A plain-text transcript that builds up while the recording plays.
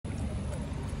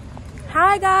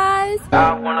Hi guys.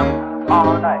 I wanna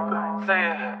all night.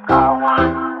 Say it. I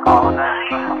wanna all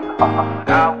night.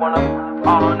 I wanna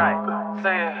all night.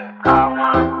 Say it. I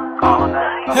wanna all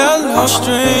night. Hello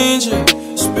stranger,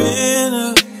 it's been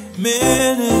a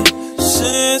minute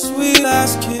since we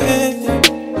last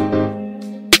kicked.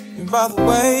 And by the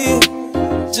way,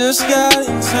 just got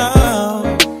in town,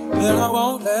 and I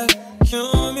won't let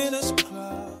you in this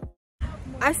club.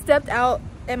 I stepped out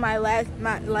and my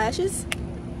lashes.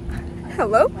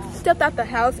 Hello? Stepped out the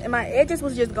house and my edges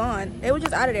was just gone. They were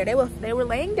just out of there. They were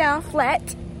laying down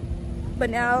flat, but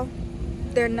now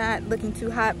they're not looking too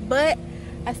hot. But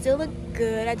I still look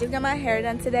good. I just got my hair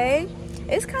done today.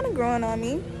 It's kind of growing on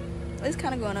me. It's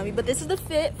kind of growing on me. But this is the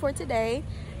fit for today.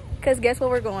 Because guess where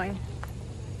we're going?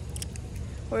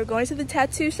 We're going to the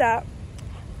tattoo shop.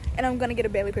 And I'm going to get a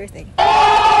belly piercing.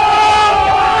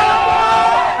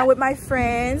 I'm with my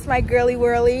friends, my girly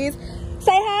whirlies.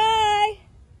 Say hi!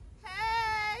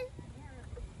 Hey!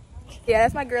 Yeah,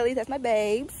 that's my girlies. That's my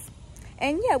babes.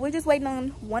 And yeah, we're just waiting on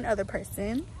one other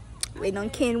person. Waiting on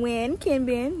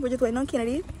Kenbin. We're just waiting on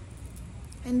Kennedy.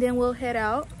 And then we'll head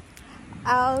out.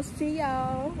 I'll see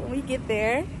y'all when we get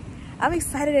there. I'm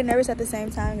excited and nervous at the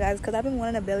same time, guys, because I've been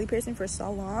wanting a belly piercing for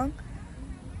so long.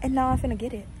 And now I'm finna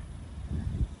get it.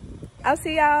 I'll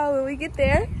see y'all when we get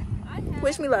there.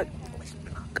 Wish me luck. Wish me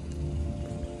luck.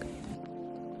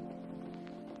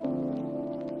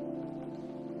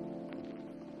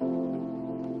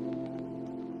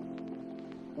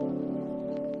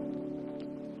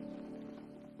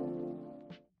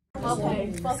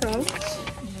 Okay, so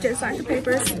just signed the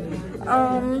papers.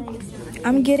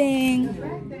 I'm getting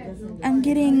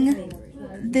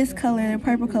this color,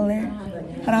 purple color.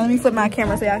 Hold on, let me flip my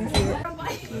camera so y'all can see it.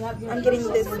 I'm getting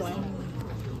this one.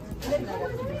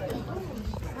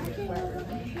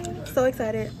 So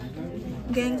excited.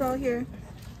 Gang's all here.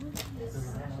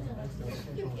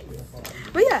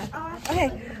 But yeah,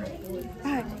 okay.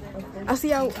 Alright. I'll see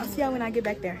y'all when I get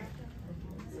back there.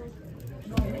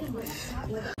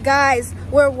 Guys,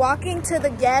 we're walking to the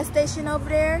gas station over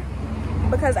there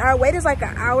because our wait is like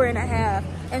an hour and a half.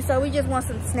 And so we just want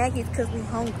some snackies because we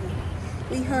hungry.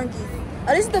 We hungry.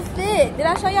 Oh, this is the fit. Did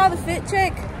I show y'all the fit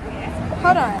check?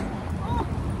 Hold on.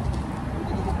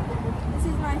 This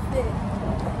is my fit.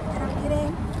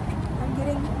 And I'm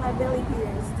getting my belly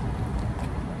pierced.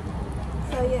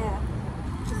 So yeah.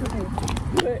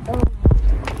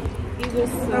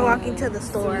 We're walking to the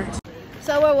store.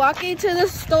 So we're walking to the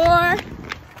store.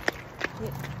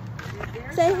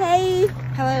 Say hey.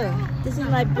 Hello. This is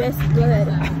my best bud.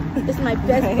 This is my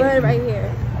best bud right here.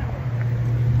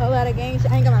 Whole lot of gang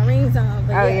shit. I ain't got my rings on.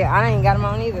 But yeah, I ain't got them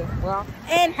on either. Well,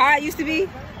 and how it used to be.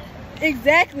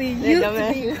 Exactly. Used to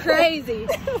be crazy.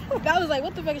 I was like,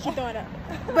 what the fuck is she throwing up?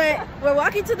 But we're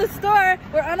walking to the store.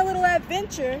 We're on a little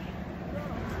adventure.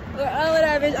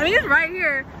 I mean, it's right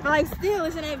here. But like, still,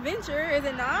 it's an adventure, is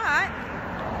it not?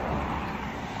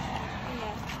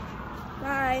 Yeah.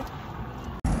 Bye.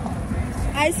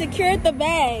 I secured the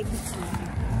bags.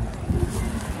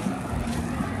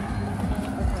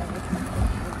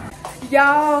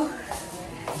 Y'all,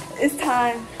 it's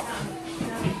time.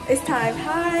 It's time.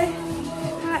 Hi.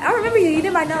 Hi. I remember you. You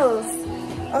did my nose.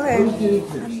 Okay. I'm here.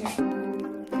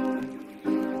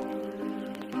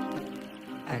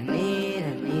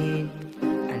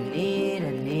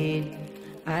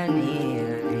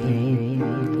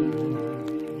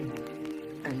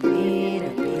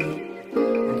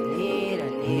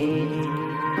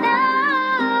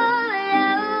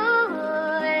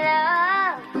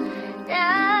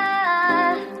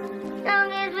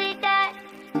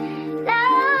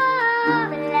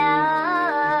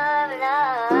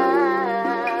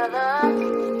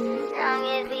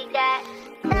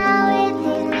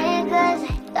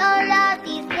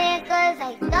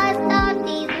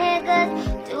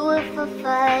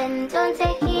 Don't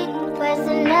take it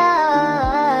personally,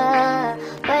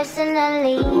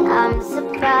 I'm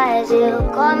surprised you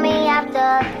call me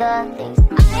after the things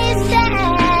I said.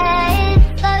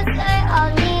 Skirt all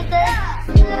niggas,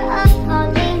 skirt up all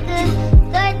niggas,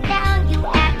 skirt down, you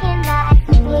acting like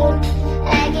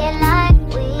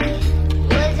we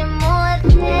wasn't more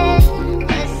than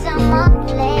a summer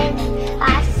play. I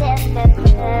said that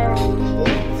you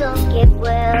took it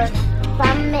well,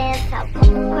 promise I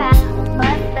won't cry.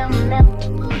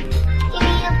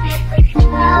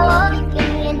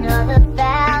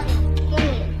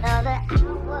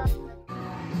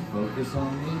 Focus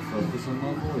on me, focus on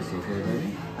my voice, okay, baby?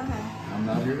 Okay. I'm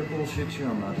not here to bullshit you,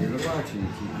 I'm not here to lie to you.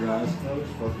 Keep your eyes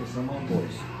closed, focus on my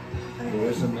voice. Okay. There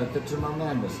is a method to my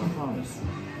madness, I promise.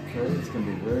 Okay, it's going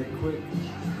to be very quick,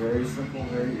 very simple,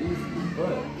 very easy.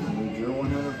 But I need your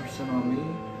 100% on me,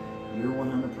 your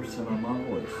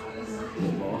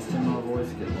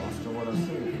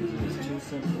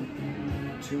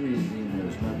too easy and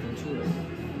there's nothing to it.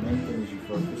 The main thing is you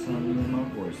focus on me and my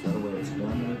voice. That way it's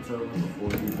done and it's over before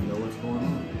you even know what's going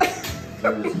on.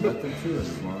 There's nothing to it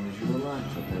as long as you relax.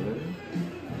 Okay, ready?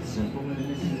 Simple and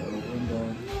easy, over and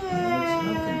done.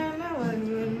 Man, that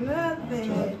wasn't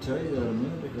nothing. I tried to tell you that a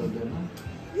minute ago, didn't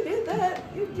I? You did that.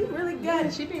 You really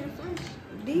got She being flinch.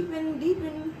 deep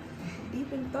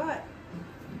in thought.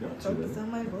 You got to, Focus ready?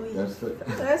 on my voice. That's the.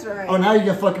 That's right. Oh, now you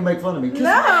can fucking make fun of me. No,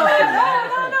 that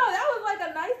was like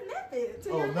a nice method. To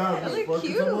Oh, your no, head. just Look focus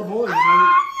cute. on my voice, dude.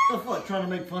 The fuck, trying to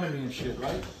make fun of me and shit,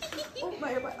 right?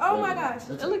 Oh my gosh.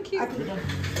 That's It look cute. You're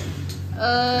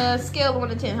done. Scale 1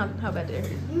 to 10. How bad did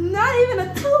it hurt? Not even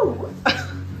a 2.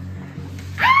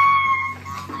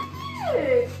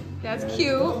 That's There you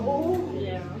cute. go.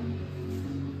 Yeah.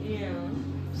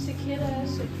 Shakira.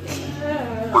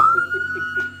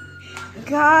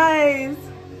 Guys,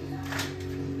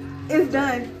 it's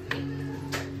done.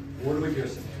 What are we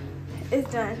guessing? It's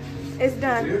done. It's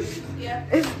done. Yeah.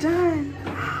 It's done.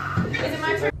 Is it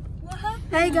my turn?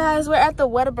 Hey guys, we're at the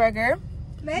Whataburger.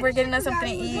 We're getting us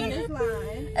something to eat.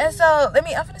 And so, I'm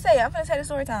finna say the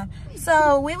story time.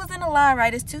 So, we was in a line,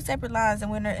 right? It's 2 separate lines, and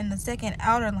we're in the second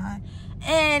outer line.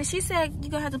 And she said,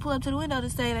 you're gonna have to pull up to the window to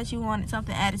say that you wanted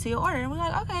something added to your order. And we're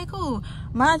like, okay, cool.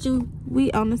 Mind you,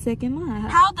 we on the second line.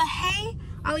 How the hey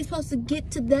are we supposed to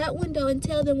get to that window and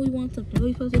tell them we want something? Are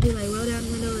we supposed to do like roll down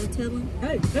the window and tell them?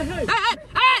 Hey.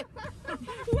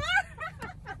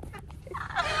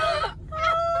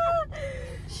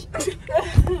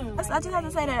 I just have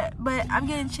to say that, but I'm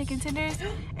getting chicken tenders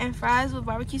and fries with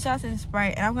barbecue sauce and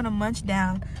Sprite, and I'm gonna munch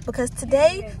down because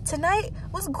tonight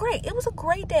was great. It was a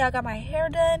great day. I got my hair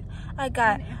done. I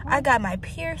got my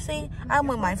piercing. I'm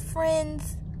with my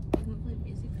friends.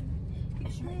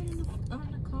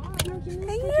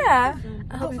 And yeah,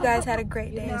 I hope you guys had a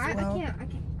great day as well.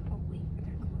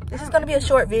 This is gonna be a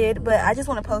short vid, but I just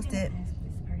want to post it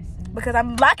because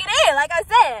I'm locking in, like I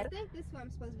said. I think this one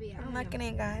I'm supposed to be at. I'm locking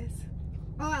in, guys.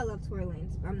 Oh, I love Tory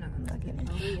Lanez. I'm not looking at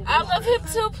I love him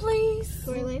too, please.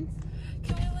 Tory Lanez.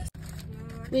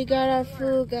 We got our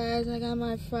food, guys. I got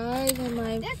my fries and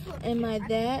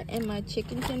my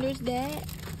chicken tenders that.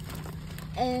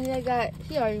 And I got,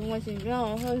 she already munching.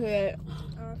 No, her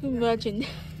munching.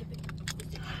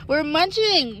 We're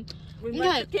munching. We're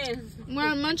munchkins.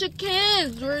 We're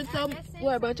munchkins.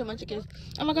 We're a bunch of munchkins.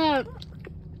 Oh my god.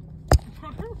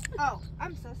 Oh,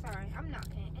 I'm so sorry. I'm not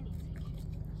paying anything.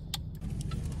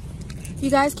 You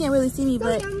guys can't really see me,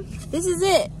 but this is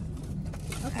it.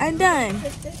 I'm done.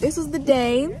 This was the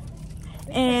day,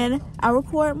 and I'll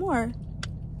report more.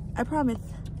 I promise.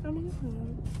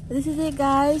 This is it,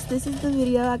 guys. This is the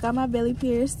video. I got my belly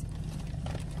pierced.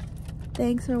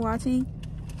 Thanks for watching.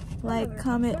 Like,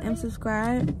 comment, and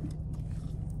subscribe.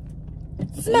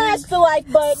 Smash the like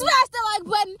button. Smash the like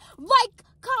button. Like,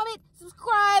 comment,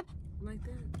 subscribe. Like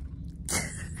that.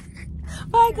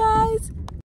 Bye, guys.